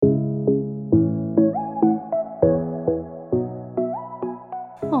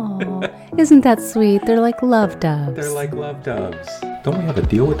Isn't that sweet? They're like love doves. They're like love doves. Don't we have a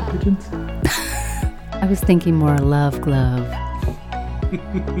deal with the pigeons? I was thinking more love glove.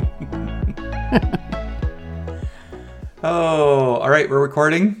 Oh, all right, we're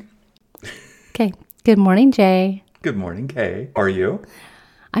recording. Okay. Good morning, Jay. Good morning, Kay. How are you?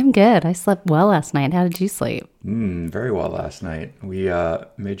 I'm good. I slept well last night. How did you sleep? Very well last night. We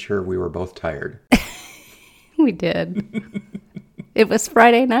made sure we were both tired. We did. It was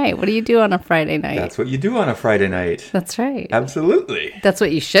Friday night. What do you do on a Friday night? That's what you do on a Friday night. That's right. Absolutely. That's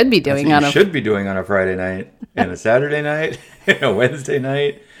what you should be doing should be doing on a Friday night, and a Saturday night, and a Wednesday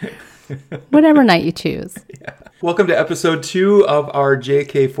night. Whatever night you choose. Yeah. Welcome to episode 2 of our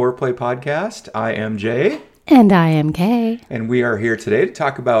JK Foreplay podcast. I am Jay. And I am Kay. And we are here today to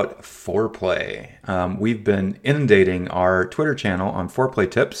talk about foreplay. We've been inundating our Twitter channel on foreplay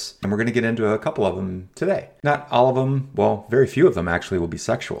tips, and we're going to get into a couple of them today. Not all of them, well, very few of them actually will be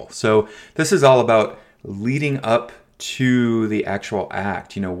sexual. So this is all about leading up to the actual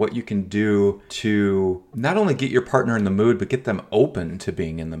act, what you can do to not only get your partner in the mood, but get them open to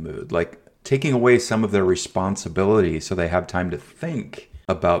being in the mood, like taking away some of their responsibility so they have time to think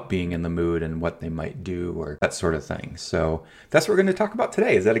about being in the mood and what they might do or that sort of thing. So that's what we're going to talk about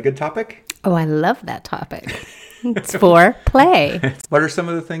today. Is that a good topic? Oh, I love that topic. It's foreplay. What are some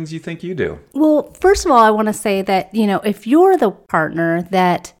of the things you think you do? Well, first of all, I want to say that, if you're the partner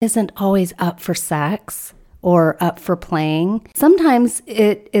that isn't always up for sex or up for playing, sometimes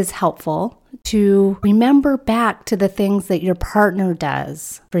it is helpful to remember back to the things that your partner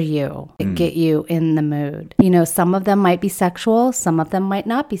does for you that get you in the mood. Some of them might be sexual, some of them might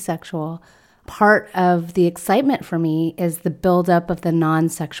not be sexual. Part of the excitement for me is the buildup of the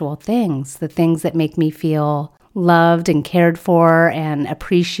non-sexual things, the things that make me feel loved and cared for and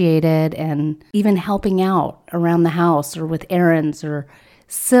appreciated, and even helping out around the house or with errands or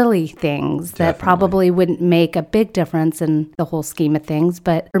silly things that probably wouldn't make a big difference in the whole scheme of things.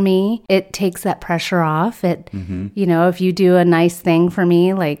 But for me, it takes that pressure off. If you do a nice thing for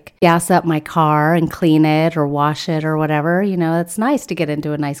me, like gas up my car and clean it or wash it or whatever, it's nice to get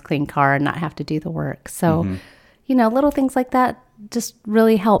into a nice clean car and not have to do the work. So, little things like that just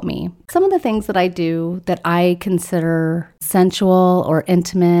really help me. Some of the things that I do that I consider sensual or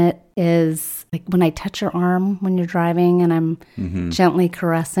intimate is like when I touch your arm when you're driving and I'm gently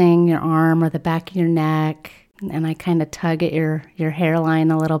caressing your arm or the back of your neck, and I kind of tug at your hairline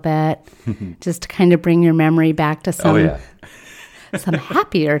a little bit just to kind of bring your memory back to some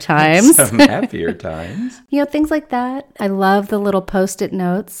happier times. Some happier times. Things like that. I love the little Post-it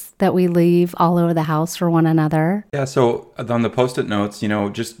notes that we leave all over the house for one another. Yeah, so on the Post-it notes,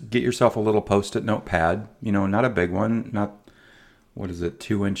 just get yourself a little Post-it note pad, not a big one, not,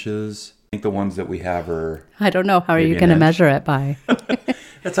 2 inches? I think the ones that we have are... I don't know. How are you going to measure it by?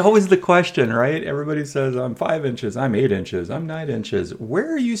 That's always the question, right? Everybody says, I'm 5 inches, I'm 8 inches, I'm 9 inches. Where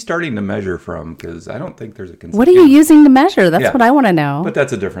are you starting to measure from? Because I don't think there's a consensus. What are you using to measure? That's what I want to know. But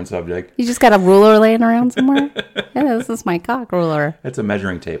that's a different subject. You just got a ruler laying around somewhere? Yeah, this is my cock ruler. It's a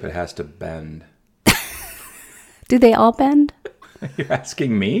measuring tape. It has to bend. Do they all bend? You're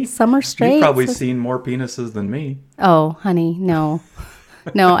asking me? Some are straight. You've probably seen more penises than me. Oh, honey, no.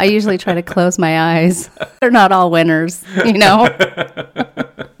 No, I usually try to close my eyes. They're not all winners,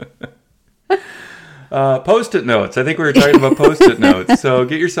 Post-it notes. I think we were talking about Post-it notes. So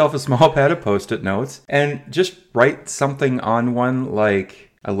get yourself a small pad of Post-it notes and just write something on one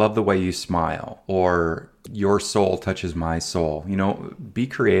like, I love the way you smile, or your soul touches my soul. Be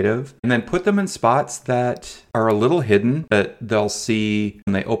creative, and then put them in spots that are a little hidden that they'll see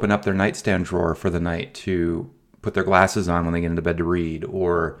when they open up their nightstand drawer for the night to put their glasses on when they get into bed to read,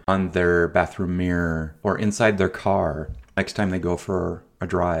 or on their bathroom mirror, or inside their car next time they go for a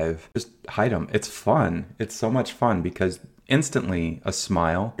drive. Just hide them. It's fun. It's so much fun because instantly a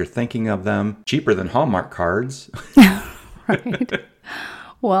smile, you're thinking of them. Cheaper than Hallmark cards. Right.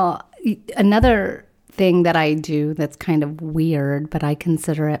 Well, another thing that I do that's kind of weird, but I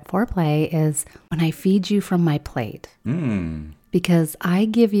consider it foreplay, is when I feed you from my plate. Because I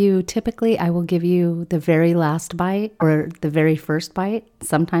will give you the very last bite or the very first bite,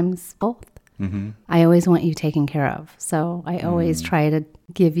 sometimes both. I always want you taken care of. So I always try to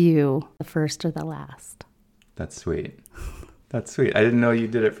give you the first or the last. That's sweet. That's sweet. I didn't know you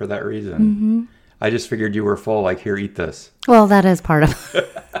did it for that reason. I just figured you were full, like, here, eat this. Well, that is part of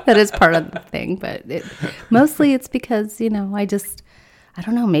the thing. But mostly it's because, I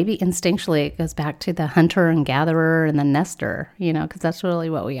don't know, maybe instinctually it goes back to the hunter and gatherer and the nester, because that's really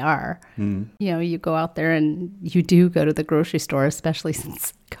what we are. You go out there and you do go to the grocery store, especially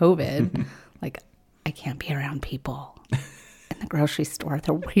since COVID. Like, I can't be around people. And the grocery store.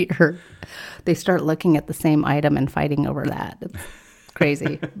 They're weird. They start looking at the same item and fighting over that. It's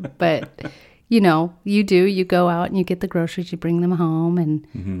crazy. But, you go out and you get the groceries, you bring them home,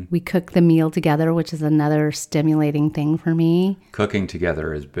 and we cook the meal together, which is another stimulating thing for me. Cooking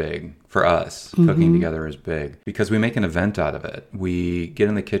together is big for us. Cooking together is big because we make an event out of it. We get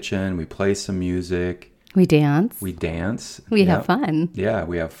in the kitchen, we play some music. We dance. We have fun. Yeah,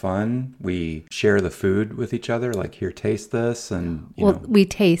 we have fun. We share the food with each other, like, here, taste this. And we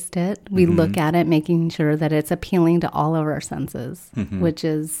taste it. We look at it, making sure that it's appealing to all of our senses, which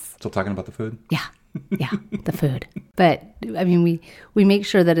is... Still talking about the food? Yeah, the food. But, I mean, we make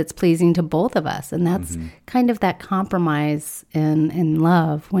sure that it's pleasing to both of us. And that's kind of that compromise in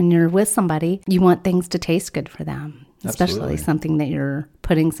love. When you're with somebody, you want things to taste good for them. Especially Absolutely. Something that you're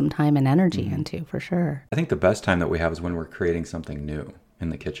putting some time and energy into, for sure. I think the best time that we have is when we're creating something new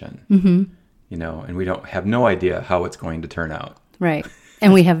in the kitchen. And we have no idea how it's going to turn out. Right.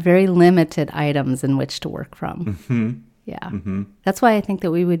 And we have very limited items in which to work from. Yeah. That's why I think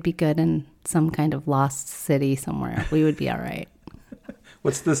that we would be good in some kind of lost city somewhere. We would be all right.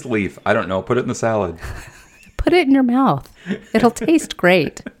 What's this leaf? I don't know. Put it in the salad. Put it in your mouth. It'll taste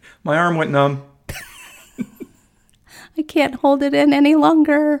great. My arm went numb. I can't hold it in any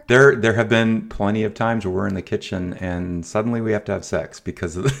longer. There have been plenty of times where we're in the kitchen and suddenly we have to have sex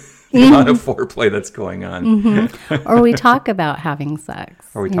because of the amount of foreplay that's going on. Or we talk about having sex.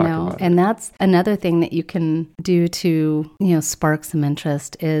 Or we talk about it. And that's another thing that you can do to, spark some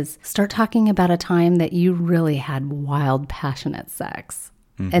interest is start talking about a time that you really had wild, passionate sex.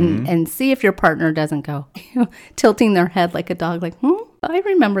 And see if your partner doesn't go tilting their head like a dog, like, I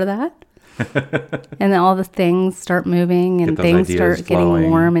remember that. And then all the things start moving and things start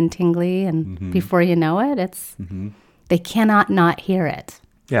getting warm and tingly. And before you know it, it's they cannot not hear it.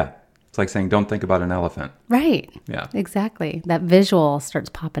 Yeah. It's like saying, don't think about an elephant. Right. Yeah. Exactly. That visual starts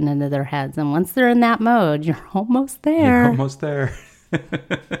popping into their heads. And once they're in that mode, you're almost there. You're almost there.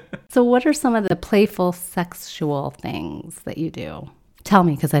 So what are some of the playful sexual things that you do? Tell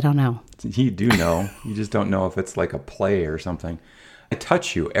me, because I don't know. You do know. You just don't know if it's like a play or something. I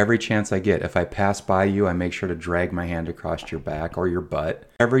touch you every chance I get. If I pass by you, I make sure to drag my hand across your back or your butt.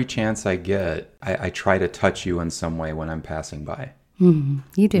 Every chance I get, I try to touch you in some way when I'm passing by.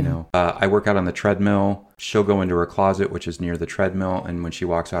 You do. I work out on the treadmill. She'll go into her closet, which is near the treadmill. And when she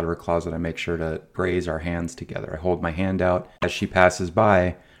walks out of her closet, I make sure to graze our hands together. I hold my hand out as she passes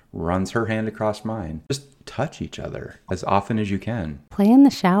by, runs her hand across mine. Just touch each other as often as you can. Play in the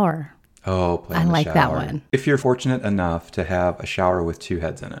shower. Oh, play in the shower. I like that one. If you're fortunate enough to have a shower with two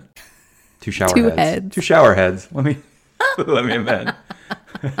heads in it. Two shower Two heads. heads. Two shower heads. Let me amend.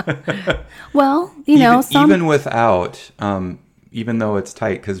 Well, even without, even though it's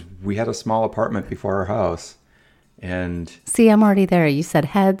tight, because we had a small apartment before our house. And see, I'm already there. You said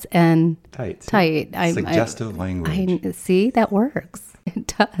heads and tight. Suggestive language. See, that works.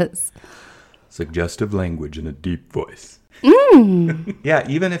 It does. Suggestive language in a deep voice. Yeah,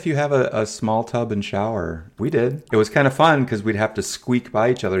 even if you have a small tub and shower, we did. It was kind of fun because we'd have to squeak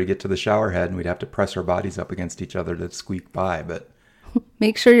by each other to get to the shower head, and we'd have to press our bodies up against each other to squeak by. But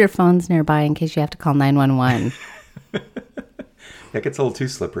make sure your phone's nearby in case you have to call 911. It gets a little too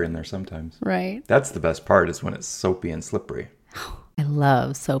slippery in there sometimes. Right. That's the best part is when it's soapy and slippery. I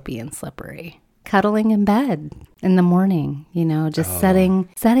love soapy and slippery. Cuddling in bed in the morning, just setting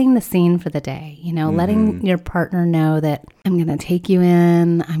the scene for the day, letting your partner know that I'm going to take you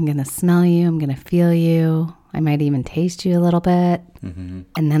in, I'm going to smell you, I'm going to feel you, I might even taste you a little bit, and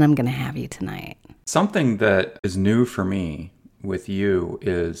then I'm going to have you tonight. Something that is new for me with you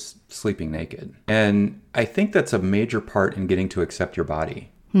is sleeping naked. And I think that's a major part in getting to accept your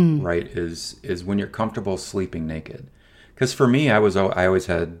body, right, is when you're comfortable sleeping naked. Because for me, I always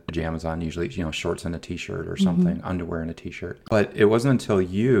had pajamas on, usually, shorts and a t-shirt or something, underwear and a t-shirt. But it wasn't until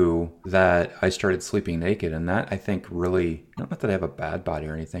you that I started sleeping naked. And that, I think, really, not that I have a bad body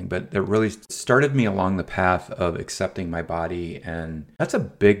or anything, but it really started me along the path of accepting my body. And that's a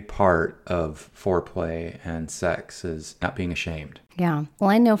big part of foreplay and sex, is not being ashamed. Yeah. Well,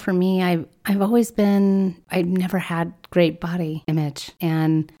 I know for me, I've never had great body image.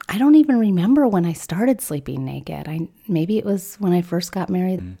 And I don't even remember when I started sleeping naked. Maybe it was when I first got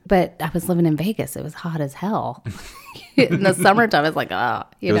married, but I was living in Vegas. It was hot as hell. In the summertime, it's like,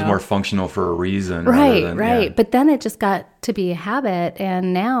 it was more functional for a reason. Right. Yeah. But then it just got to be a habit.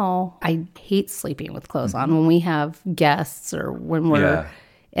 And now I hate sleeping with clothes on when we have guests or when we're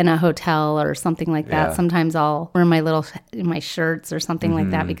in a hotel or something like that. Yeah. Sometimes I'll wear my shirts or something like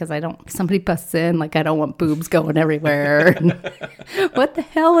that because somebody busts in, like I don't want boobs going everywhere. And, what the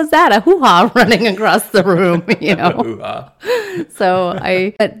hell was that? A hoo-ha running across the room, Hoo-ha.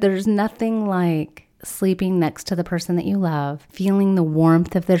 But there's nothing like sleeping next to the person that you love, feeling the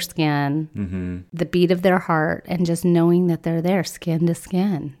warmth of their skin, the beat of their heart, and just knowing that they're there skin to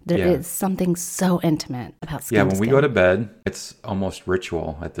skin. There is something so intimate about skin to skin. Yeah, when we go to bed, it's almost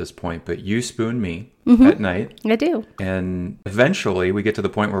ritual at this point, but you spoon me at night. I do. And eventually we get to the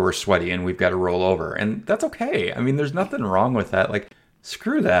point where we're sweaty and we've got to roll over. And that's okay. I mean, there's nothing wrong with that. Like,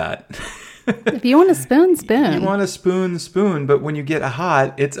 screw that. If you want to spoon, spoon. You want to spoon, but when you get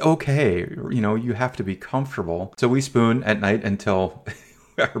hot, it's okay. You have to be comfortable. So we spoon at night until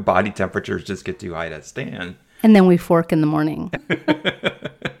our body temperatures just get too high to stand. And then we fork in the morning.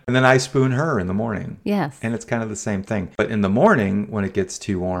 And then I spoon her in the morning. Yes. And it's kind of the same thing. But in the morning, when it gets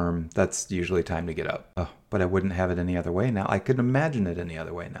too warm, that's usually time to get up. Oh, but I wouldn't have it any other way now. I couldn't imagine it any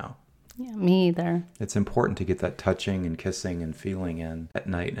other way now. Yeah, me either. It's important to get that touching and kissing and feeling in at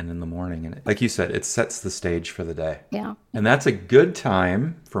night and in the morning. And like you said, it sets the stage for the day. Yeah. And that's a good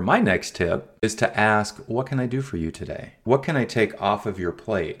time for my next tip is to ask, what can I do for you today? What can I take off of your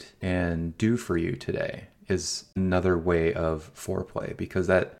plate and do for you today? Is another way of foreplay, because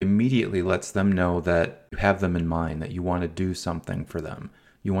that immediately lets them know that you have them in mind, that you want to do something for them.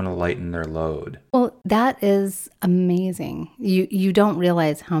 You want to lighten their load. Well, that is amazing. You don't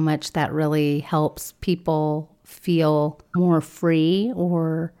realize how much that really helps people feel more free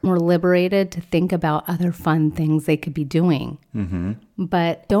or more liberated to think about other fun things they could be doing.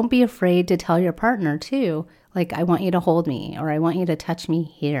 But don't be afraid to tell your partner too, like, I want you to hold me, or I want you to touch me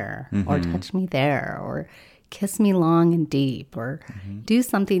here, or touch me there, or kiss me long and deep, or do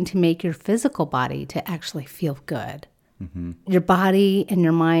something to make your physical body to actually feel good. Your body and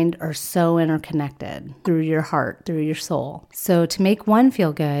your mind are so interconnected through your heart, through your soul. So to make one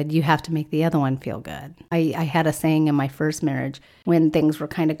feel good, you have to make the other one feel good. I had a saying in my first marriage when things were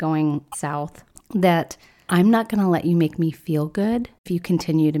kind of going south that I'm not going to let you make me feel good if you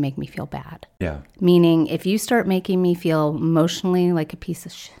continue to make me feel bad. Yeah. Meaning, if you start making me feel emotionally like a piece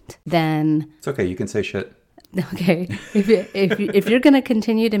of shit, then... It's okay. You can say shit. Okay. If you're going to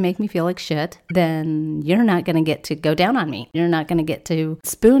continue to make me feel like shit, then you're not going to get to go down on me. You're not going to get to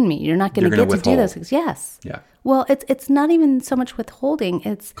spoon me. You're not going to get to do those things. Yes. Yeah. Well, it's not even so much withholding.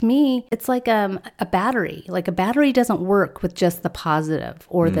 It's, to me, it's like a battery. Like a battery doesn't work with just the positive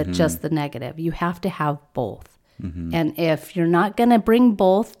or just the negative. You have to have both. And if you're not going to bring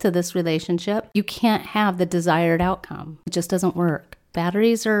both to this relationship, you can't have the desired outcome. It just doesn't work.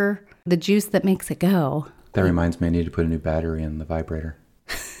 Batteries are the juice that makes it go. That reminds me, I need to put a new battery in the vibrator.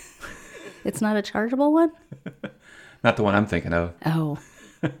 It's not a chargeable one? Not the one I'm thinking of. Oh.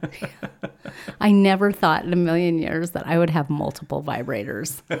 I never thought in a million years that I would have multiple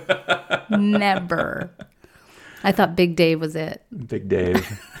vibrators. Never. I thought Big Dave was it. Big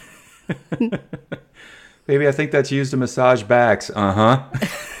Dave. Baby, I think that's used to massage backs. Well,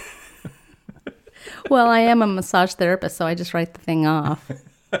 I am a massage therapist, so I just write the thing off.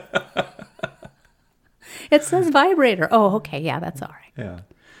 It says vibrator. Oh, okay. Yeah, that's all right. Yeah.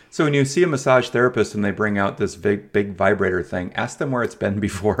 So when you see a massage therapist and they bring out this big vibrator thing, ask them where it's been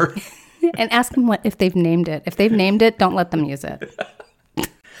before. And ask them if they've named it. If they've named it, don't let them use it.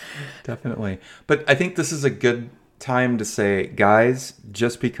 Definitely. But I think this is a good time to say, guys,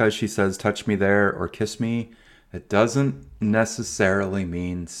 just because she says touch me there or kiss me, it doesn't necessarily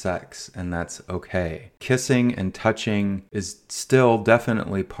mean sex, and that's okay. Kissing and touching is still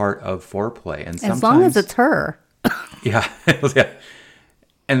definitely part of foreplay. And sometimes, as long as it's her. Yeah. Yeah.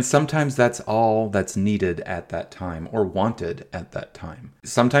 And sometimes that's all that's needed at that time or wanted at that time.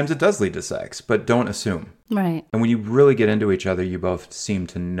 Sometimes it does lead to sex, but don't assume. Right. And when you really get into each other, you both seem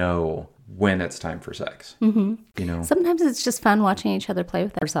to know when it's time for sex. You know? Sometimes it's just fun watching each other play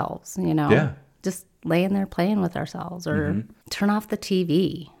with ourselves, Yeah. Just laying there playing with ourselves, or turn off the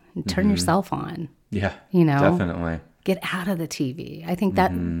TV and turn yourself on. Yeah. Definitely. Get out of the TV. I think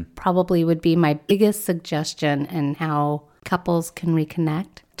that probably would be my biggest suggestion in how couples can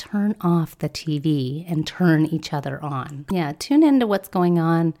reconnect. Turn off the TV and turn each other on. Yeah, tune into what's going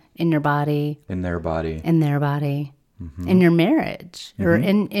on in your body. In their body. In their body. In your marriage or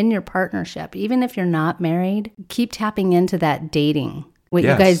in your partnership. Even if you're not married, keep tapping into that dating. What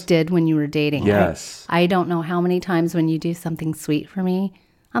you guys did when you were dating. Yes. I don't know how many times when you do something sweet for me,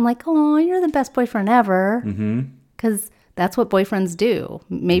 I'm like, oh, you're the best boyfriend ever. Because that's what boyfriends do.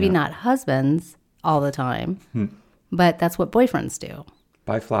 Maybe not husbands all the time, but that's what boyfriends do.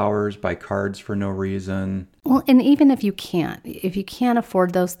 Buy flowers, buy cards for no reason. Well, and even if you can't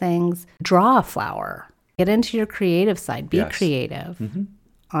afford those things, draw a flower. Get into your creative side. Be creative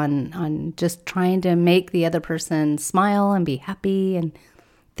on just trying to make the other person smile and be happy and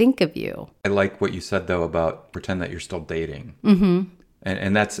think of you. I like what you said, though, about pretend that you're still dating. Mm-hmm.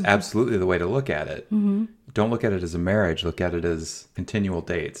 And that's absolutely the way to look at it. Mm-hmm. Don't look at it as a marriage. Look at it as continual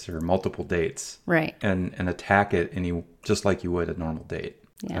dates or multiple dates. Right. And attack it just like you would a normal date.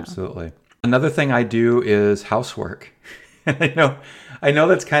 Yeah. Absolutely. Another thing I do is housework. I know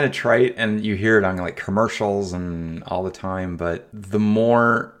that's kind of trite, and you hear it on like commercials and all the time, but the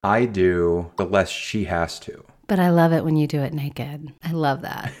more I do, the less she has to. But I love it when you do it naked. I love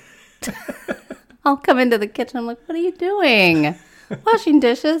that. I'll come into the kitchen. I'm like, what are you doing? Washing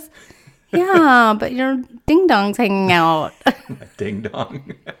dishes? Yeah, but your ding-dong's hanging out.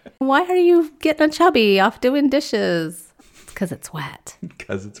 Ding-dong. Why are you getting a chubby off doing dishes? It's because it's wet.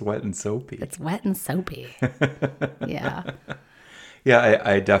 Because it's wet and soapy. It's wet and soapy. Yeah. Yeah,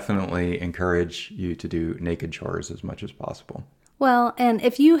 I definitely encourage you to do naked chores as much as possible. Well, and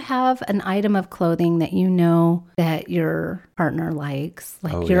if you have an item of clothing that you know that your partner likes,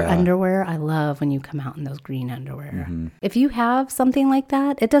 like your underwear, I love when you come out in those green underwear. Mm-hmm. If you have something like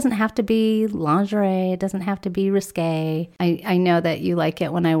that, it doesn't have to be lingerie. It doesn't have to be risque. I know that you like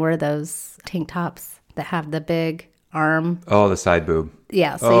it when I wear those tank tops that have the big arm. Oh, the side boob.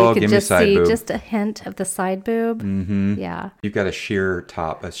 Yeah, so you can just see boob. just a hint of the side boob. Mm-hmm. Yeah. You've got a sheer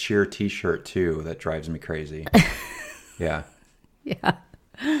top, a sheer t-shirt too. That drives me crazy. Yeah. Yeah.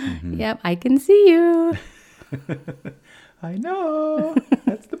 Mm-hmm. Yep, I can see you. I know.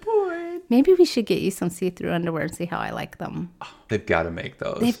 That's the point. Maybe we should get you some see-through underwear and see how I like them. Oh, they've got to make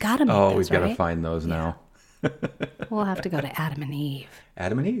those. They've got to make those, we've got to find those now. We'll have to go to Adam and Eve.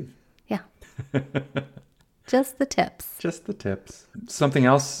 Adam and Eve. Yeah. Just the tips. Just the tips. Something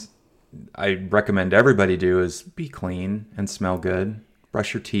else I recommend everybody do is be clean and smell good.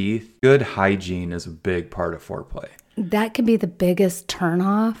 Brush your teeth. Good hygiene is a big part of foreplay. That can be the biggest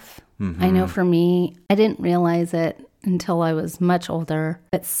turnoff. Mm-hmm. I know for me, I didn't realize it until I was much older,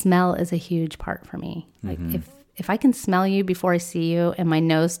 but smell is a huge part for me. Like if I can smell you before I see you and my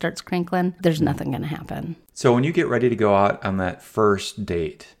nose starts crinkling, there's nothing going to happen. So when you get ready to go out on that first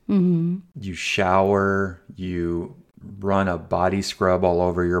date, you shower, you run a body scrub all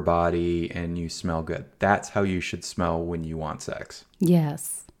over your body, and you smell good. That's how you should smell when you want sex.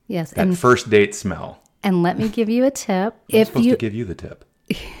 Yes. Yes. That first date smell. And let me give you a tip. I'm supposed to give you the tip.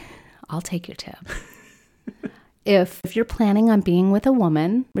 I'll take your tip. If you're planning on being with a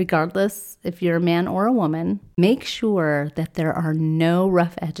woman, regardless if you're a man or a woman, make sure that there are no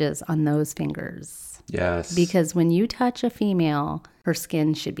rough edges on those fingers. Yes. Because when you touch a female, her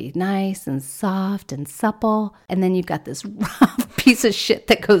skin should be nice and soft and supple. And then you've got this rough piece of shit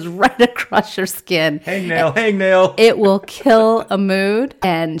that goes right across your skin. Hangnail. It will kill a mood,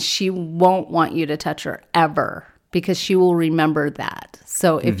 and she won't want you to touch her ever because she will remember that.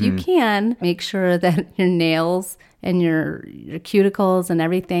 So if you can, make sure that your nails and your cuticles and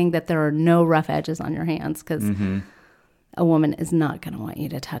everything, that there are no rough edges on your hands, because a woman is not going to want you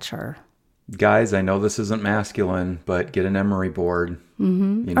to touch her. Guys, I know this isn't masculine, but get an emery board.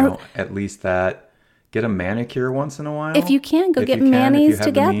 Mm-hmm. You know, at least that. Get a manicure once in a while. If you can, go get manis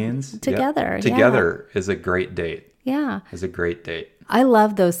together. Yep. Together is a great date. Yeah. Is a great date. I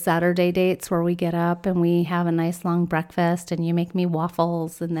love those Saturday dates where we get up and we have a nice long breakfast and you make me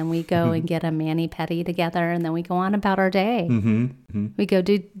waffles, and then we go and get a mani-pedi together, and then we go on about our day. Mm-hmm. Mm-hmm. We go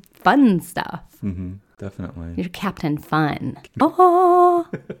do fun stuff. Mm-hmm. Definitely. You're Captain Fun. Oh.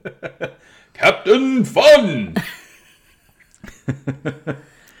 Captain Fun!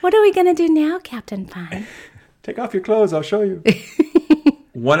 What are we going to do now, Captain Fun? Take off your clothes. I'll show you.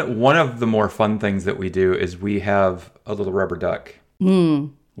 One of the more fun things that we do is we have a little rubber duck.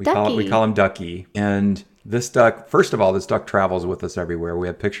 We call him Ducky. And this duck, first of all, this duck travels with us everywhere. We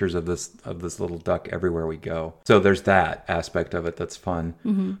have pictures of this little duck everywhere we go. So there's that aspect of it that's fun.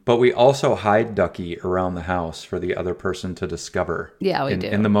 Mm-hmm. But we also hide Ducky around the house for the other person to discover. Yeah, we do.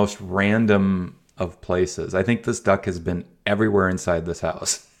 In the most random of places. I think this duck has been everywhere inside this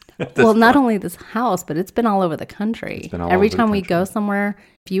house. Well, not only this house, but it's been all over the country. Every time we go somewhere,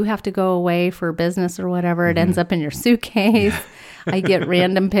 if you have to go away for business or whatever, it ends up in your suitcase. I get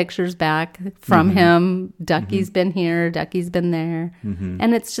random pictures back from him. Ducky's been here. Ducky's been there.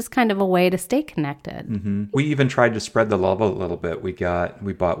 And it's just kind of a way to stay connected. We even tried to spread the love a little bit. We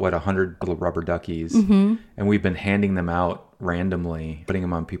bought 100 little rubber duckies, and we've been handing them out randomly, putting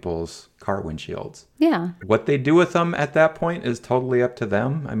them on people's car windshields. Yeah. What they do with them at that point is totally up to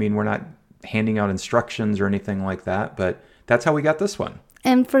them. I mean, we're not handing out instructions or anything like that, but that's how we got this one.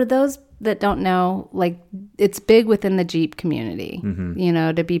 And for those that don't know, like, it's big within the Jeep community,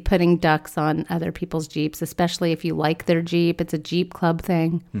 to be putting ducks on other people's Jeeps, especially if you like their Jeep. It's a Jeep club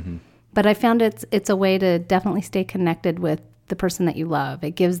thing. But I found it's a way to definitely stay connected with the person that you love.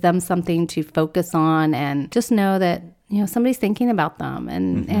 It gives them something to focus on and just know that, somebody's thinking about them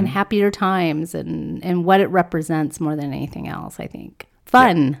and happier times and what it represents more than anything else, I think.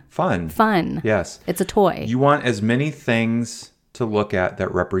 Fun. Yeah. Fun. Yes. It's a toy. You want as many things to look at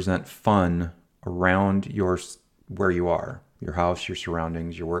that represent fun around where you are, your house, your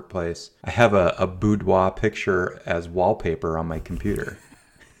surroundings, your workplace. I have a boudoir picture as wallpaper on my computer.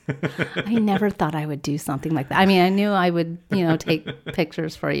 I never thought I would do something like that. I mean, I knew I would, take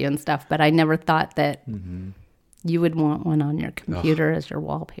pictures for you and stuff, but I never thought that you would want one on your computer as your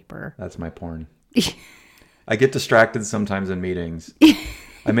wallpaper. That's my porn. I get distracted sometimes in meetings.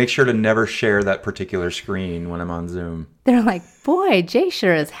 I make sure to never share that particular screen when I'm on Zoom. They're like, boy, Jay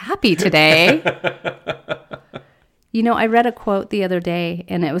sure is happy today. I read a quote the other day,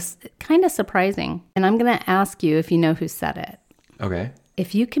 and it was kind of surprising. And I'm going to ask you if you know who said it. Okay.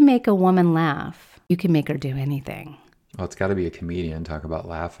 If you can make a woman laugh, you can make her do anything. Well, it's got to be a comedian talk about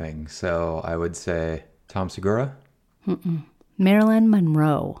laughing. So I would say Tom Segura? Marilyn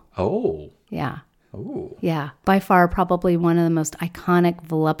Monroe. Oh. Yeah. Oh. Yeah. By far, probably one of the most iconic,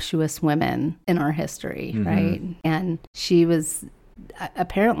 voluptuous women in our history, right? And she was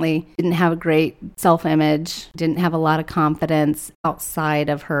apparently didn't have a great self-image, didn't have a lot of confidence outside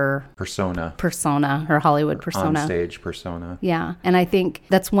of her persona, her Hollywood persona. On-stage persona. Yeah. And I think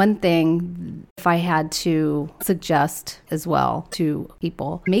that's one thing, if I had to suggest as well to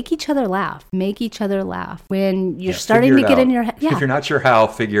people, make each other laugh. Make each other laugh. When you're starting to get in your head. Yeah. If you're not sure how,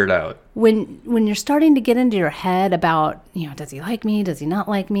 figure it out. When you're starting to get into your head about, does he like me? Does he not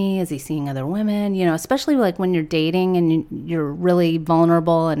like me? Is he seeing other women? Especially like when you're dating and you're really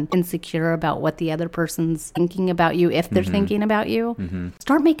vulnerable and insecure about what the other person's thinking about you, if they're thinking about you,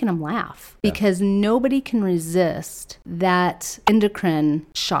 start making them laugh because nobody can resist that endocrine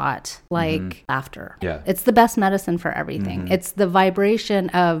shot like laughter. Yeah. It's the best medicine for everything. It's the vibration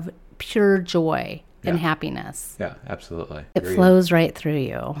of pure joy. And happiness. Yeah, absolutely. It flows right through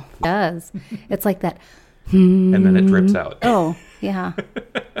you. It does. It's like that. And then it drips out. Oh, yeah.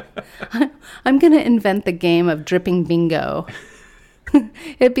 I'm going to invent the game of dripping bingo.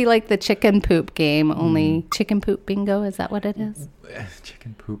 It'd be like the chicken poop game, only chicken poop bingo. Is that what it is?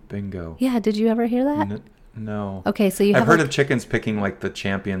 Chicken poop bingo. Yeah. Did you ever hear that? No. Okay, so I've heard of chickens picking like the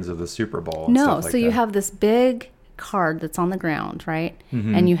champions of the Super Bowl. No, stuff like so that. you have this big card that's on the ground, right?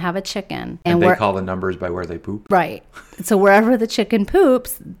 And you have a chicken. And they call the numbers by where they poop? Right. So wherever the chicken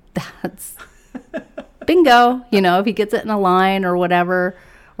poops, that's bingo. If he gets it in a line or whatever,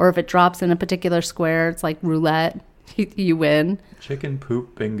 or if it drops in a particular square, it's like roulette. You win. Chicken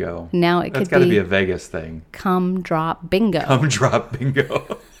poop bingo. Now that's got to be a Vegas thing. Come drop bingo. Come drop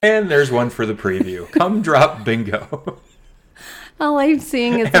bingo. And there's one for the preview. Come drop bingo. All I'm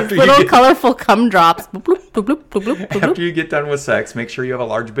seeing is these little colorful cum drops. Bloop, bloop, bloop, bloop, bloop, bloop. After you get done with sex, make sure you have a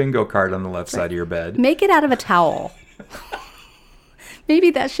large bingo card on the left side of your bed. Make it out of a towel.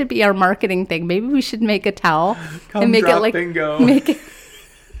 Maybe that should be our marketing thing. Maybe we should make a towel and make it like bingo. Make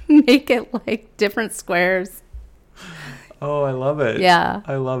it like different squares. Oh, I love it. Yeah.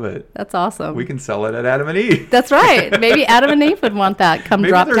 I love it. That's awesome. We can sell it at Adam and Eve. That's right. Maybe Adam and Eve would want that cum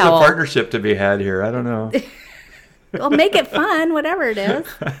drop towel. Maybe there's a partnership to be had here. I don't know. Well, make it fun, whatever it is.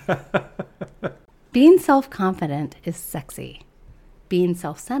 Being self-confident is sexy. Being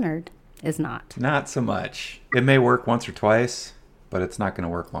self-centered is not. Not so much. It may work once or twice, but it's not going to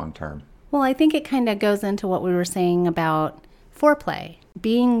work long term. Well, I think it kind of goes into what we were saying about foreplay.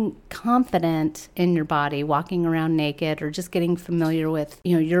 Being confident in your body, walking around naked, or just getting familiar with,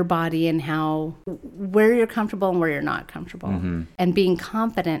 your body and where you're comfortable and where you're not comfortable. And being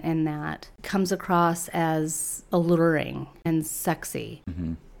confident in that comes across as alluring and sexy.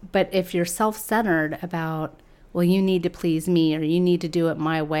 But if you're self-centered about, well, you need to please me, or you need to do it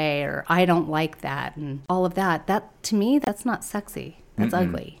my way, or I don't like that, and all of that, to me, that's not sexy. That's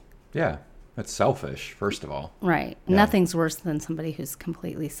ugly. Yeah. That's selfish, first of all. Right. Yeah. Nothing's worse than somebody who's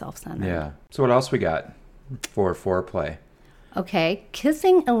completely self-centered. Yeah. So what else we got for foreplay? Okay.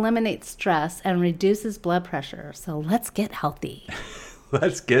 Kissing eliminates stress and reduces blood pressure. So let's get healthy.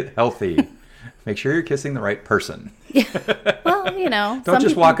 Let's get healthy. Make sure you're kissing the right person. Yeah. Well, Don't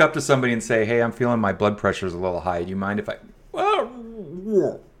just walk up to somebody and say, hey, I'm feeling my blood pressure's a little high. Do you mind if I...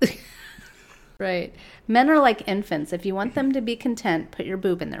 Right. Men are like infants. If you want them to be content, put your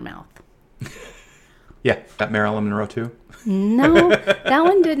boob in their mouth. Yeah, that Marilyn Monroe too. No, that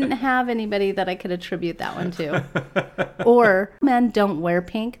one didn't have anybody that I could attribute that one to. Or men don't wear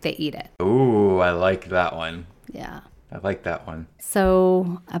pink, they eat it. Ooh, I like that one. Yeah. I like that one.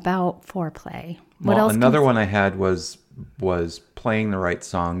 So about foreplay. What Well, else? another one I had was playing the right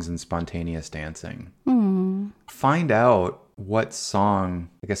songs and spontaneous dancing. Find out what song,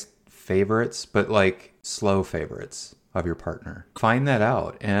 I guess favorites, but like slow favorites of your partner. Find that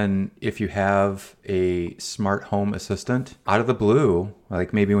out. And if you have a smart home assistant, out of the blue,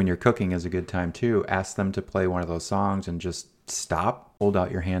 like maybe when you're cooking is a good time too, ask them to play one of those songs and just stop, hold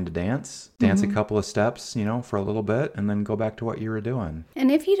out your hand to dance a couple of steps, for a little bit, and then go back to what you were doing. And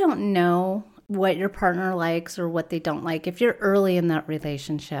if you don't know what your partner likes or what they don't like, if you're early in that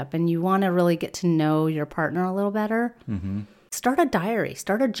relationship and you want to really get to know your partner a little better, start a diary,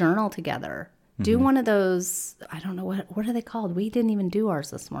 start a journal together. Do one of those, I don't know, what are they called? We didn't even do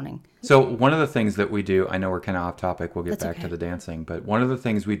ours this morning. So one of the things that we do, I know we're kind of off topic, we'll get That's back okay. to the dancing, but one of the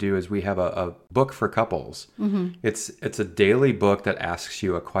things we do is we have a book for couples. It's a daily book that asks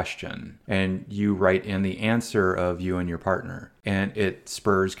you a question, and you write in the answer of you and your partner. And it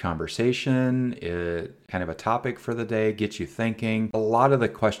spurs conversation, it kind of a topic for the day, gets you thinking. A lot of the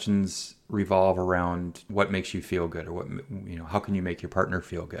questions revolve around what makes you feel good, or how can you make your partner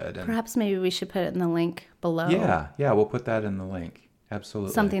feel good. And Perhaps maybe we should put it in the link below. yeah, we'll put that in the link.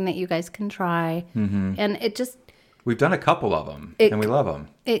 Absolutely. Something that you guys can try. And it just, We've done a couple of them, and we love them.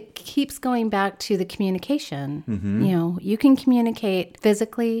 it keeps going back to the communication. You can communicate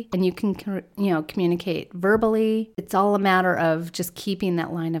physically and you can, communicate verbally. It's all a matter of just keeping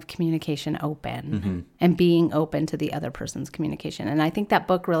that line of communication open and being open to the other person's communication. And I think that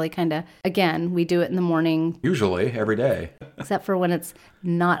book really kind of, again, we do it in the morning, Usually, every day. except for when it's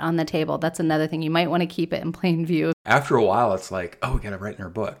not on the table. That's another thing. You might want to keep it in plain view. After a while, it's like, oh, we got to write in our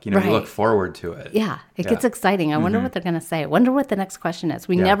book. You Right. look forward to it. Yeah, it gets exciting. I wonder what they're going to say. I wonder what the next question is.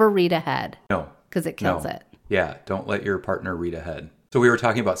 We never read ahead No. because it kills No. it. Yeah, don't let your partner read ahead. So we were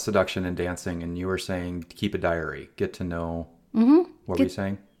talking about seduction and dancing, and you were saying keep a diary, get to know. What were you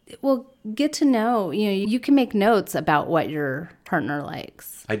saying? Well, get to know, you can make notes about what your partner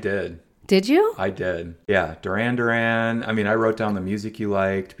likes. I did. Did you? I did. Yeah, Duran Duran. I mean, I wrote down the music you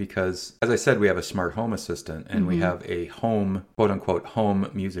liked because, as I said, we have a smart home assistant and we have a home, quote unquote, home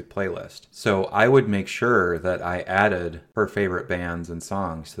music playlist. So I would make sure that I added her favorite bands and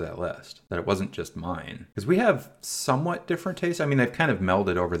songs to that list, that it wasn't just mine. Because we have somewhat different tastes. I mean, they've kind of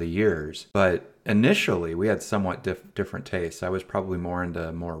melded over the years, but initially we had somewhat different tastes. I was probably more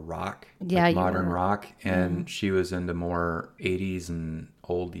into more rock, Yeah, like you modern were. rock, and she was into more 80s and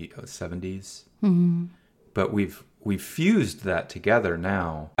old 70s. But we've fused that together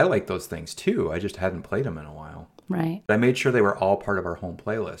now. I like those things too. I just hadn't played them in a while. Right. I made sure they were all part of our home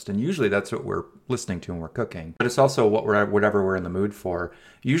playlist, and usually that's what we're listening to when we're cooking. But it's also whatever we're in the mood for.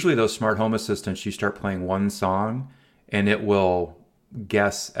 Usually those smart home assistants, you start playing one song and it will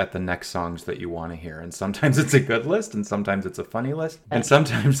guess at the next songs that you want to hear. And sometimes it's a good list, and sometimes it's a funny list, and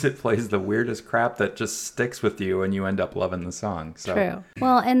sometimes it plays the weirdest crap that just sticks with you and you end up loving the song. So True.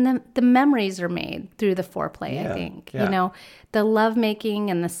 Well, and the memories are made through the foreplay, I Yeah, think. yeah. The lovemaking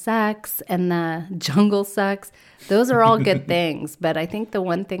and the sex and the jungle sex, those are all good things. But I think the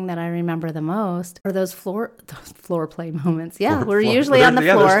one thing that I remember the most are those floor play moments. Yeah, we're usually on the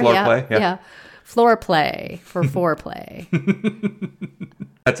there's floor. floor Yeah, play, yeah. yeah. Floor play for foreplay.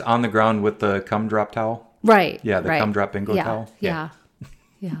 that's on the ground with the cum drop towel. Right. Yeah, the right. cum drop bingo yeah, towel. Yeah.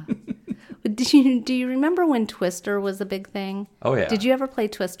 Yeah. Do you remember when Twister was a big thing? Oh, yeah. Did you ever play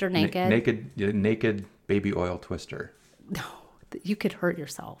Twister naked? Naked baby oil twister. No, you could hurt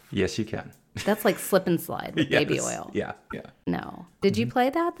yourself. Yes, you can. That's like slip and slide with baby Yes. oil. Yeah, yeah. No. Did you play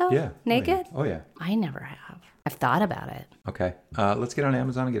that though? Yeah. Naked? Oh, yeah. I never have. I've thought about it. Okay. Let's get on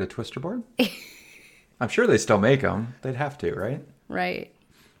Amazon and get a twister board. I'm sure they still make them. They'd have to, right? Right.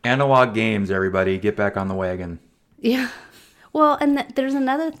 Analog games, everybody. Get back on the wagon. Yeah. Well, and there's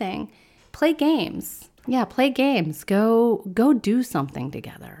another thing. Play games. Yeah, play games. Go do something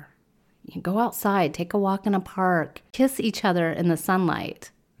together. You go outside, take a walk in a park, kiss each other in the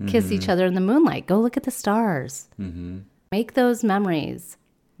sunlight, kiss each other in the moonlight. Go look at the stars. Make those memories.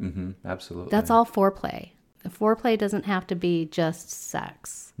 Absolutely. That's all foreplay. The foreplay doesn't have to be just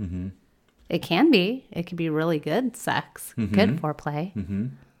sex. It can be. It can be really good sex, good foreplay.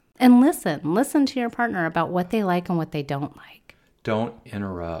 And listen to your partner about what they like and what they don't like. Don't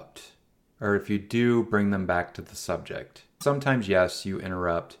interrupt. Or if you do, bring them back to the subject. Sometimes, yes, you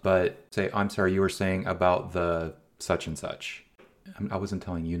interrupt, but say, I'm sorry, you were saying about the such and such. I wasn't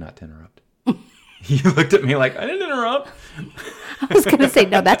telling you not to interrupt. You looked at me like, I didn't interrupt. I was going to say,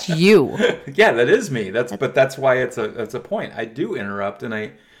 no, that's you. Yeah, that is me. But that's why it's a point. I do interrupt, and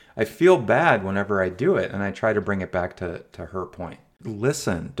I feel bad whenever I do it, and I try to bring it back to her point.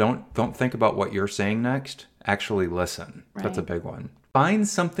 Listen. Don't think about what you're saying next. Actually listen. Right. That's a big one. Find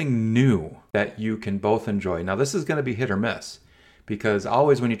something new that you can both enjoy. Now, this is going to be hit or miss, because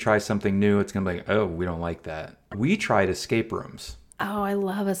always when you try something new, it's going to be like, oh, we don't like that. We tried escape rooms. Oh, I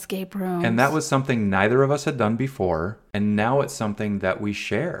love escape rooms. And that was something neither of us had done before. And now it's something that we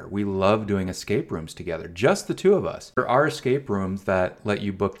share. We love doing escape rooms together, just the two of us. There are escape rooms that let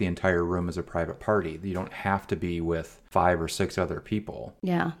you book the entire room as a private party. You don't have to be with 5 or 6 other people.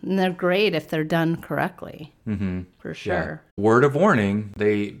 Yeah, and they're great if they're done correctly. Mm-hmm. For sure. Yeah. Word of warning,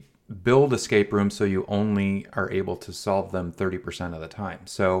 they build escape rooms so you only are able to solve them 30% of the time.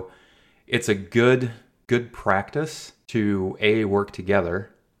 So it's a good practice to work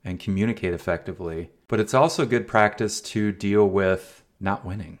together and communicate effectively, but it's also good practice to deal with not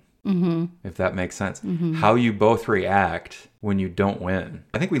winning, if that makes sense. How you both react when you don't win.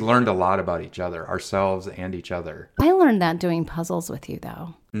 I think we learned a lot about each other, ourselves and each other. I learned that doing puzzles with you,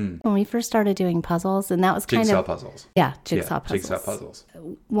 though. When we first started doing puzzles, and that was kind Jigsaw of... puzzles. Yeah, jigsaw puzzles. Jigsaw puzzles.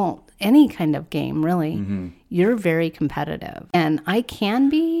 Well, any kind of game, really. You're very competitive. And I can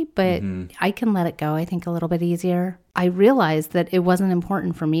be, but I can let it go, I think, a little bit easier. I realized that it wasn't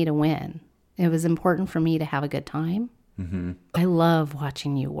important for me to win. It was important for me to have a good time. I love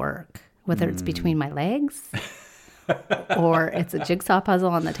watching you work, whether it's between my legs, or it's a jigsaw puzzle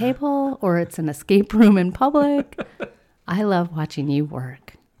on the table, or it's an escape room in public. I love watching you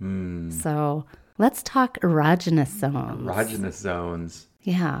work. So let's talk erogenous zones. Erogenous zones.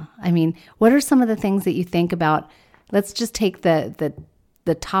 Yeah. I mean, what are some of the things that you think about? Let's just take the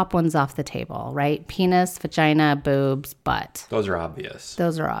top ones off the table, right? Penis, vagina, boobs, butt. Those are obvious.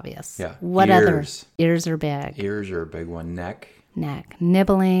 Yeah. What ears. Ears are big. Ears are a big one. Neck.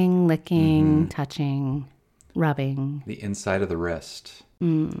 Nibbling, licking, touching, rubbing. The inside of the wrist.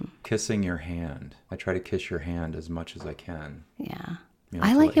 Kissing your hand. I try to kiss your hand as much as I can. Yeah.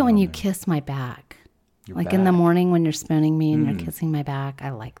 I like it when you kiss my back. In the morning when you're spooning me and you're kissing my back. I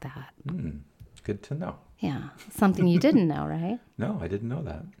like that. Good to know. Yeah. Something you didn't know, right? No, I didn't know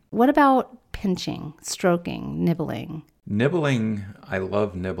that. What about pinching, stroking, nibbling? Nibbling, I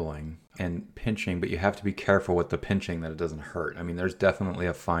love nibbling and pinching, but you have to be careful with the pinching that it doesn't hurt. I mean, there's definitely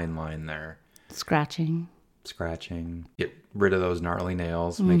a fine line there. Scratching. Get rid of those gnarly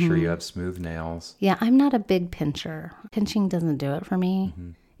nails. Make sure you have smooth nails. Yeah, I'm not a big pincher. Pinching doesn't do it for me.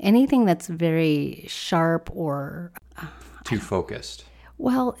 Anything that's very sharp or... too focused.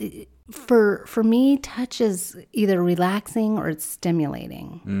 Well, for me, touch is either relaxing or it's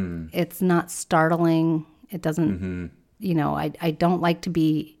stimulating. It's not startling. It doesn't, I don't like to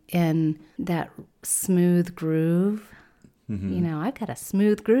be in that smooth groove. I've got a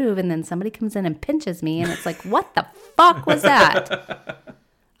smooth groove, and then somebody comes in and pinches me, and it's like, what the fuck was that?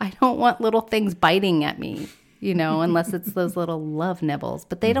 I don't want little things biting at me, unless it's those little love nibbles,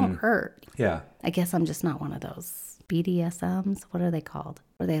 but they don't hurt. Yeah. I guess I'm just not one of those BDSMs. What are they called?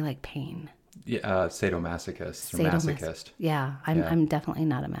 Or are they like pain? Yeah, sadomasochist or masochist. Yeah, I'm definitely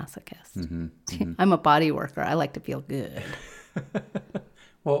not a masochist. I'm a body worker. I like to feel good.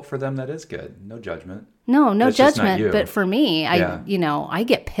 Well, for them, that is good. No judgment. No judgment. But for me, I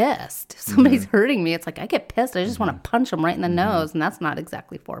get pissed. If somebody's hurting me, it's like I get pissed. I just want to punch them right in the nose. And that's not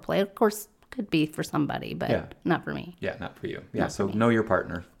exactly foreplay. Of course, could be for somebody, but not for me. Yeah, not for you. Yeah, so know your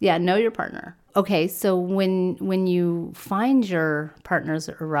partner. Yeah, know your partner. Okay, so when you find your partner's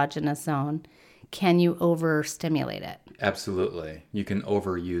erogenous zone, can you overstimulate it? Absolutely. You can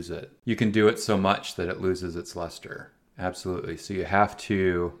overuse it. You can do it so much that it loses its luster. Absolutely. So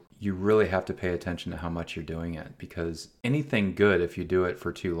you really have to pay attention to how much you're doing it, because anything good, if you do it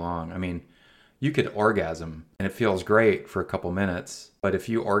for too long, I mean, you could orgasm and it feels great for a couple minutes, but if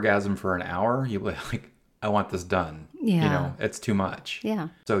you orgasm for an hour, you'll be like, I want this done. Yeah. It's too much. Yeah.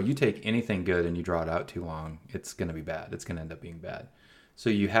 So you take anything good and you draw it out too long, it's going to be bad. It's going to end up being bad.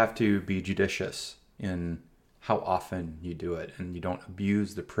 So you have to be judicious in how often you do it, and you don't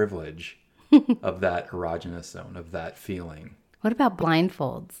abuse the privilege of that erogenous zone, of that feeling. What about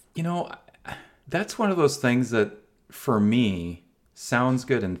blindfolds? That's one of those things that, for me, sounds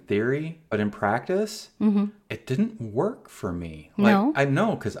good in theory, but in practice, it didn't work for me. No? I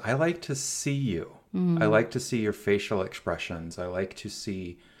know, because I like to see you. I like to see your facial expressions. I like to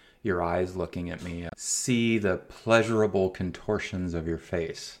see your eyes looking at me, see the pleasurable contortions of your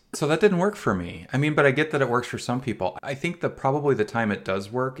face. So that didn't work for me. I mean, but I get that it works for some people. I think probably the time it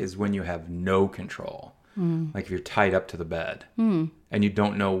does work is when you have no control. Like if you're tied up to the bed and you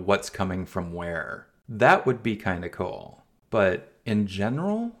don't know what's coming from where. That would be kind of cool. But in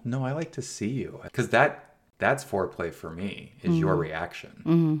general, no, I like to see you. Because that's foreplay for me, is your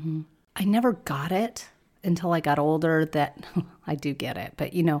reaction. I never got it until I got older that I do get it.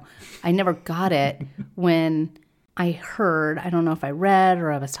 But, I never got it when I heard, I don't know if I read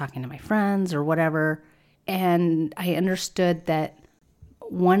or I was talking to my friends or whatever, and I understood that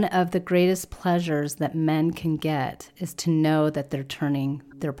one of the greatest pleasures that men can get is to know that they're turning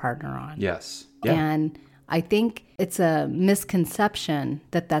their partner on. Yes. Yeah. And I think it's a misconception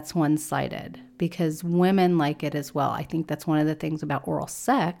that that's one-sided because women like it as well. I think that's one of the things about oral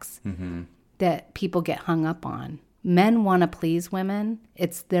sex that people get hung up on. Men want to please women.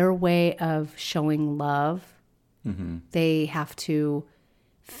 It's their way of showing love. They have to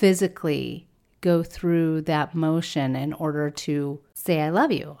physically go through that motion in order to say, I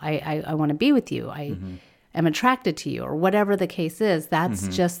love you. I want to be with you. I am attracted to you, or whatever the case is. That's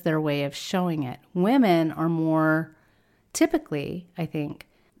just their way of showing it. Women are more typically, I think,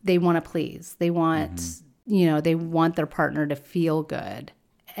 they want to please. They want, they want their partner to feel good.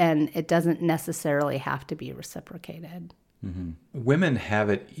 And it doesn't necessarily have to be reciprocated. Women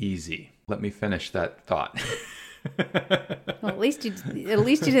have it easy. Let me finish that thought. Well, at least you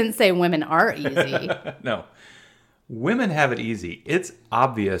didn't say women are easy. No. Women have it easy. It's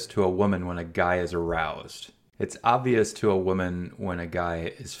obvious to a woman when a guy is aroused. It's obvious to a woman when a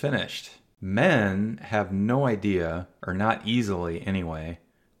guy is finished. Men have no idea, or not easily anyway,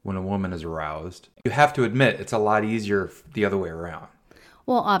 when a woman is aroused. You have to admit it's a lot easier the other way around.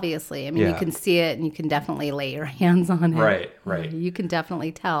 Well, obviously. I mean, you can see it and you can definitely lay your hands on it. Right. You can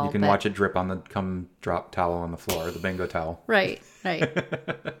definitely tell. You can watch it drip on the drop towel on the floor, the bingo towel. Right.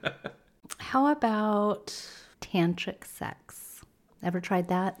 How about tantric sex? Ever tried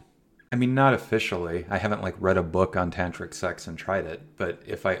that? I mean, not officially. I haven't read a book on tantric sex and tried it. But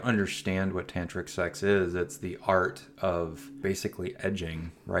if I understand what tantric sex is, it's the art of basically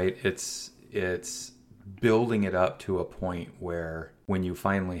edging, right? It's building it up to a point where when you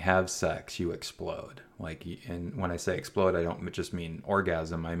finally have sex, you explode. And when I say explode, I don't just mean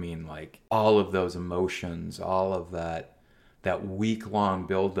orgasm. I mean all of those emotions, all of that week-long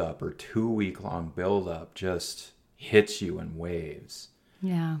buildup or 2-week-long buildup just hits you in waves.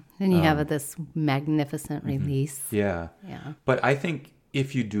 Yeah. And you have this magnificent release. Yeah. But I think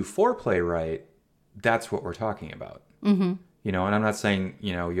if you do foreplay right, that's what we're talking about. And I'm not saying,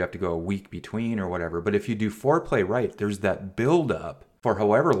 you have to go a week between or whatever, but if you do foreplay right, there's that build up for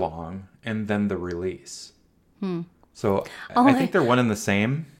however long and then the release. So I think they're one and the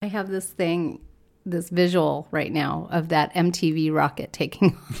same. I have this visual right now of that MTV rocket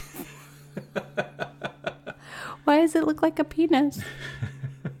taking off. Why does it look like a penis?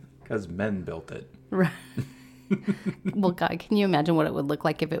 Because men built it. Right. Well, God, can you imagine what it would look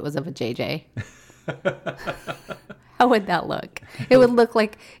like if it was of a JJ? How would that look? It would look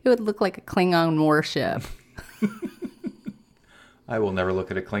like a Klingon warship. I will never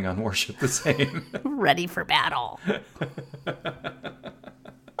look at a Klingon warship the same. Ready for battle.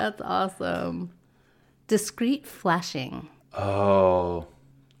 That's awesome. Discreet flashing. Oh,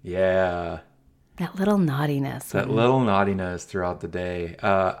 yeah. That little naughtiness. Throughout the day.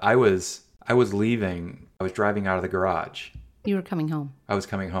 I was leaving. I was driving out of the garage. You were coming home. I was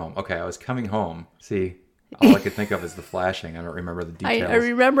coming home. Okay, I was coming home. See, all I could think of is the flashing. I don't remember the details. I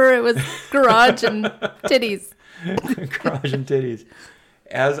remember it was garage and titties. Garage and titties.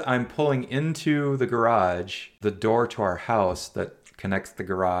 As I'm pulling into the garage, the door to our house that connects the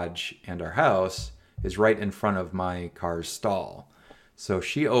garage and our house is right in front of my car's stall. So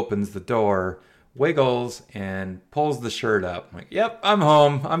she opens the door, wiggles, and pulls the shirt up. I'm like, yep, I'm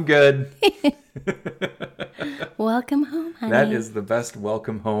home. I'm good. Welcome home, honey. That is the best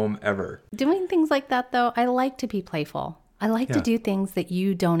welcome home ever. Doing things like that, though, I like to be playful. I like to do things that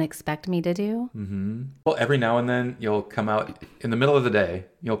you don't expect me to do. Mm-hmm. Well, every now and then you'll come out in the middle of the day.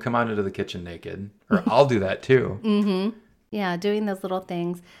 You'll come out into the kitchen naked. Or I'll do that too. Mm-hmm. Yeah, doing those little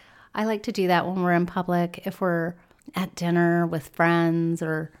things. I like to do that when we're in public. If we're at dinner with friends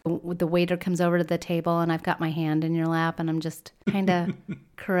or the waiter comes over to the table and I've got my hand in your lap and I'm just kind of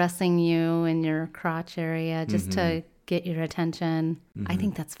caressing you in your crotch area just to get your attention. I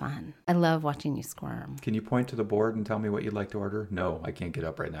think that's fun. I love watching you squirm. Can you point to the board and tell me what you'd like to order? No, I can't get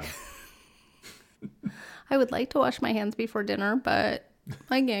up right now. I would like to wash my hands before dinner, but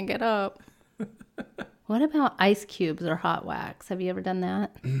I can't get up. What about ice cubes or hot wax? Have you ever done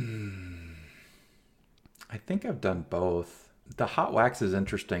that? I think I've done both. The hot wax is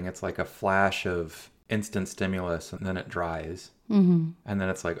interesting. It's like a flash of instant stimulus and then it dries. And then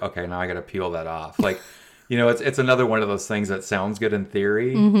it's like, okay, now I got to peel that off. It's another one of those things that sounds good in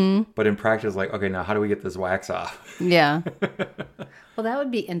theory, but in practice, like, okay, now how do we get this wax off? Yeah. Well, that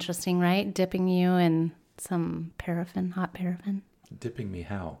would be interesting, right? Dipping you in some paraffin, hot paraffin. Dipping me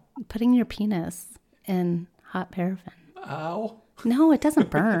how? Putting your penis in hot paraffin. Ow. No, it doesn't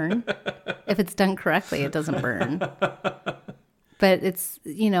burn. If it's done correctly, it doesn't burn. But it's,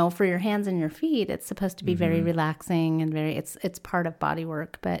 for your hands and your feet, it's supposed to be very relaxing and it's part of body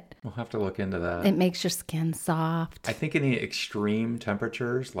work, but We'll have to look into that. it makes your skin soft. I think any extreme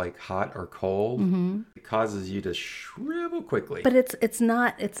temperatures, like hot or cold, it causes you to shrivel quickly. But it's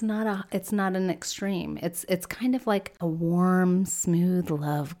not an extreme. It's kind of like a warm, smooth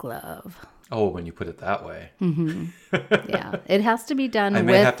love glove. Oh, when you put it that way. Yeah. It has to be done I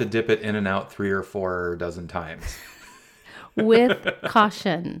may have to dip it in and out 3 or 4 dozen times. with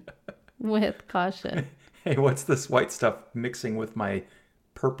caution. With caution. Hey, what's this white stuff mixing with my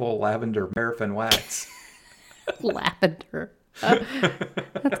purple lavender paraffin wax? Lavender.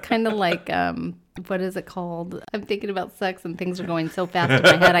 That's kind of like, what is it called? I'm thinking about sex and things are going so fast in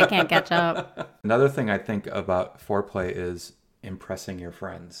my head I can't catch up. Another thing I think about foreplay is impressing your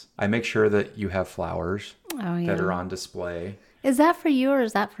friends. I make sure that you have flowers that are on display. Is that for you or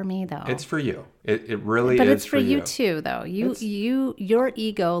is that for me though? It's for you. It really but is it's for you too though. Your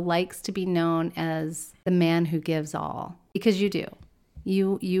ego likes to be known as the man who gives all because you do.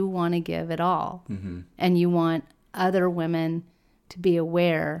 You want to give it all. And you want other women to be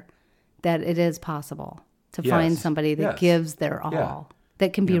aware that it is possible to find somebody that gives their all,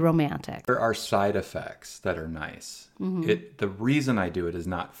 that can be romantic. There are side effects that are nice. The reason I do it is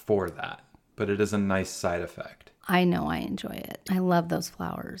not for that, but it is a nice side effect. I know I enjoy it. I love those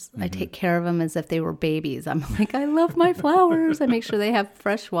flowers. I take care of them as if they were babies. I'm like, I love my flowers. I make sure they have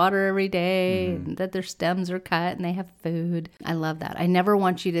fresh water every day, and that their stems are cut and they have food. I love that. I never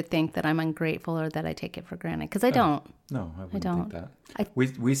want you to think that I'm ungrateful or that I take it for granted because I don't. No, I wouldn't think that.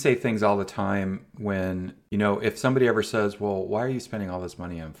 We say things all the time when, if somebody ever says, well, why are you spending all this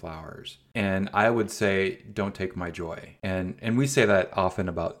money on flowers? And I would say, don't take my joy. And we say that often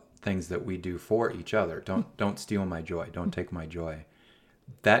about things that we do for each other. Don't steal my joy. Don't take my joy.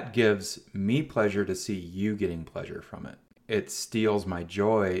 That gives me pleasure to see you getting pleasure from it. It steals my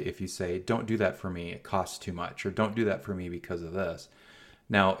joy if you say, don't do that for me. It costs too much. Or don't do that for me because of this.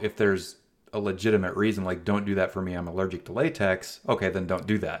 Now, if there's a legitimate reason, like don't do that for me, I'm allergic to latex, okay, then don't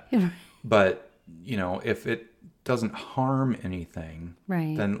do that. But, if it doesn't harm anything,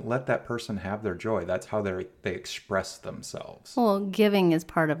 then let that person have their joy. That's how they express themselves. Well, giving is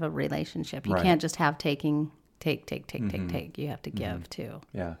part of a relationship. You can't just have take. You have to give too.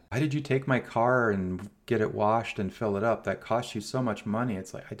 Yeah. Why did you take my car and get it washed and fill it up? That cost you so much money.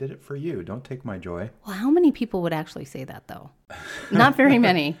 It's like, I did it for you. Don't take my joy. Well, how many people would actually say that though? Not very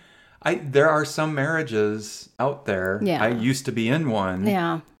many. There are some marriages out there. Yeah. I used to be in one.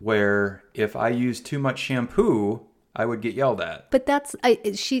 Yeah. Where if I used too much shampoo, I would get yelled at. But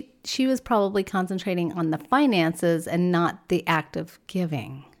she was probably concentrating on the finances and not the act of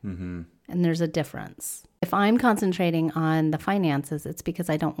giving. And there's a difference. If I'm concentrating on the finances, it's because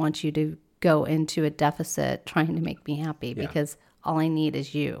I don't want you to go into a deficit trying to make me happy because all I need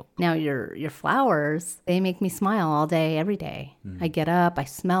is you. Now, your flowers, they make me smile all day, every day. I get up, I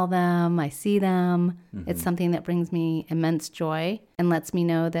smell them, I see them. It's something that brings me immense joy and lets me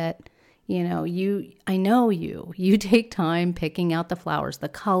know that, I know you take time picking out the flowers, the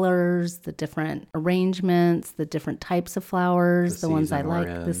colors, the different arrangements, the different types of flowers, the ones I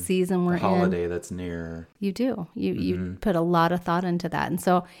like, the season we're in. The holiday that's near. You do. You put a lot of thought into that. And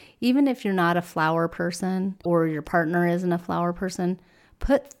so even if you're not a flower person or your partner isn't a flower person,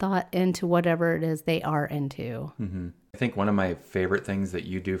 put thought into whatever it is they are into. I think one of my favorite things that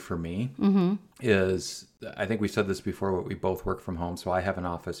you do for me is, I think we said this before, but we both work from home. So I have an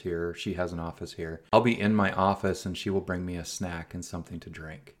office here. She has an office here. I'll be in my office and she will bring me a snack and something to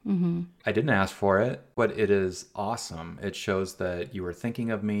drink. I didn't ask for it, but it is awesome. It shows that you are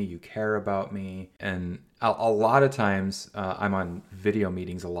thinking of me, you care about me. And a lot of times I'm on video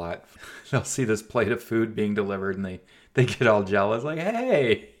meetings a lot. They'll see this plate of food being delivered and they get all jealous, like,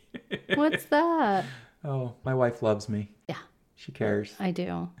 hey. What's that? Oh, my wife loves me. Yeah. She cares. I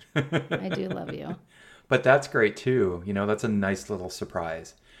do. I do love you. But that's great too. That's a nice little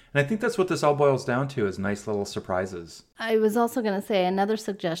surprise. And I think that's what this all boils down to is nice little surprises. I was also going to say another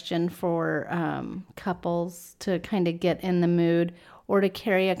suggestion for couples to kind of get in the mood or to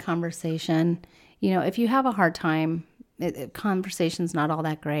carry a conversation. If you have a hard time, conversation's not all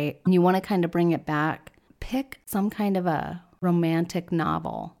that great, and you want to kind of bring it back, pick some kind of a romantic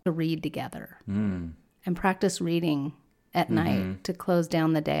novel to read together. And practice reading at night to close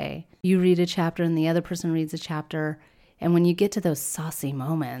down the day. You read a chapter and the other person reads a chapter. And when you get to those saucy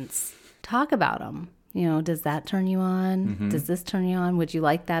moments, talk about them. You know, does that turn you on? Does this turn you on? Would you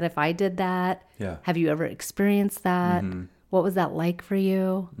like that if I did that? Yeah. Have you ever experienced that? What was that like for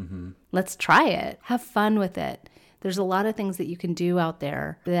you? Let's try it. Have fun with it. There's a lot of things that you can do out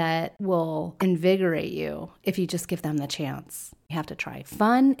there that will invigorate you if you just give them the chance. You have to try.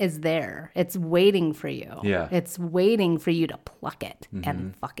 Fun is there. It's waiting for you. Yeah. It's waiting for you to pluck it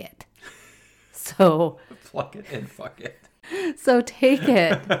and fuck it. So Pluck it and fuck it. So take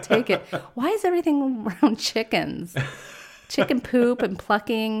it. Take it. Why is everything around chickens? Chicken poop and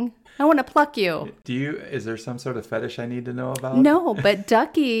plucking. I want to pluck you. Is there some sort of fetish I need to know about? No, but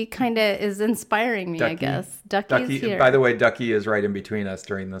Ducky kind of is inspiring me, I guess. Ducky is here. By the way, Ducky is right in between us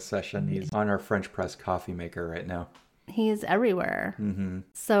during this session. He's on our French press coffee maker right now. He is everywhere.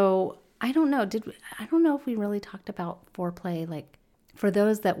 So I don't know. I don't know if we really talked about foreplay, like for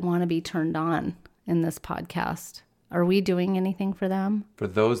those that want to be turned on in this podcast. Are we doing anything for them? For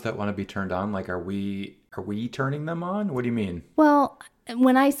those that want to be turned on, like are we turning them on? What do you mean? Well,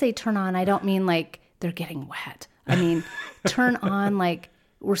 when I say turn on, I don't mean like they're getting wet. I mean, turn on like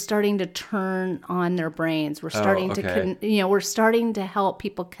we're starting to turn on their brains. We're starting we're starting to help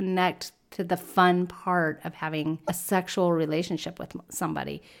people connect to the fun part of having a sexual relationship with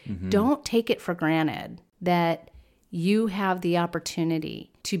somebody. Don't take it for granted that you have the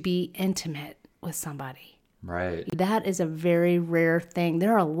opportunity to be intimate with somebody. Right. That is a very rare thing.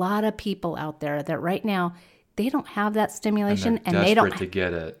 There are a lot of people out there that right now, they don't have that stimulation and they don't to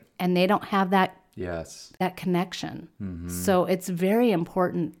get it. And they don't have that that connection. So it's very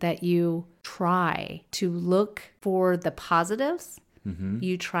important that you try to look for the positives.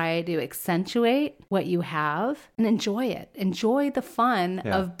 You try to accentuate what you have and enjoy it. Enjoy the fun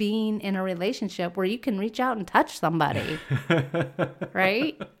of being in a relationship where you can reach out and touch somebody.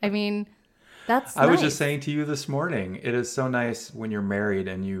 Right? I mean, that's I was just saying to you this morning, it is so nice when you're married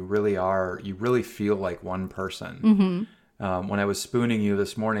and you really feel like one person. When I was spooning you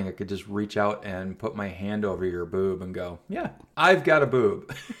this morning, I could just reach out and put my hand over your boob and go, yeah, I've got a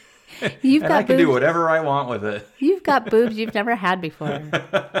boob. I can do whatever I want with it. You've got boobs you've never had before.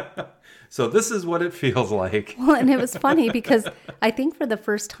 So this is what it feels like. Well, and it was funny because I think for the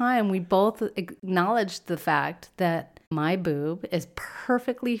first time, we both acknowledged the fact that my boob is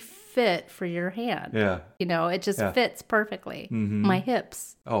perfectly fit for your hand. Yeah. You know, it just fits perfectly. My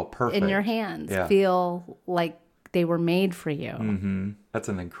hips perfect. in your hands feel like they were made for you. That's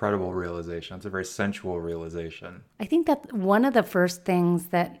an incredible realization. It's a very sensual realization. I think that one of the first things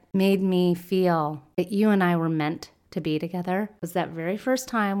that made me feel that you and I were meant to be together was that very first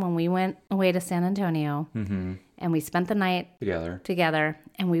time when we went away to San Antonio and we spent the night together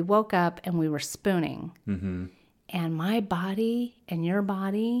and we woke up and we were spooning. And my body and your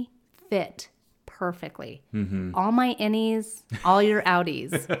body fit perfectly. All my innies, all your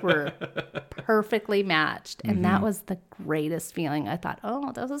outies were perfectly matched. And that was the greatest feeling. I thought,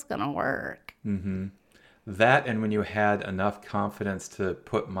 oh, this is going to work. That and when you had enough confidence to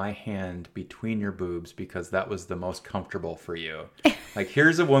put my hand between your boobs because that was the most comfortable for you. Like,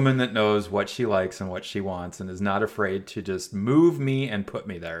 here's a woman that knows what she likes and what she wants and is not afraid to just move me and put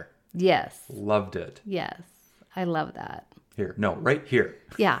me there. Yes. Loved it. Yes. I love that. Here. No, right here.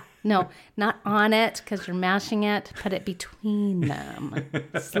 Yeah. No, not on it because you're mashing it. Put it between them.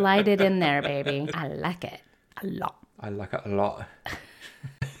 Slide it in there, baby. I like it a lot. I like it a lot.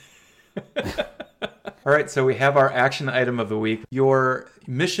 All right, so we have our action item of the week. Your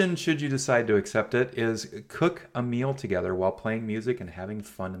mission, should you decide to accept it, is cook a meal together while playing music and having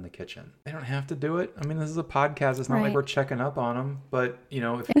fun in the kitchen. They don't have to do it. I mean, this is a podcast. It's not like we're checking up on them. But, you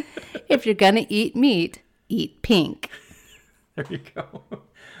know, if you're going to eat meat, eat pink. There you go.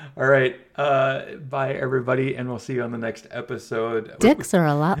 All right. Bye, everybody, and we'll see you on the next episode. Dicks are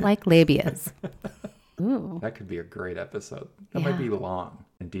a lot like labias. Ooh. That could be a great episode. That might be long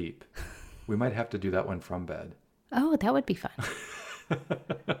and deep. We might have to do that one from bed. Oh, that would be fun.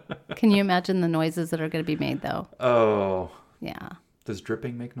 Can you imagine the noises that are going to be made, though? Oh. Yeah. Does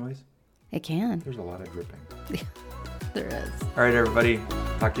dripping make noise? It can. There's a lot of dripping. There is. All right, everybody.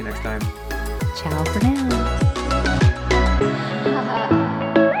 Talk to you next time. Ciao for now.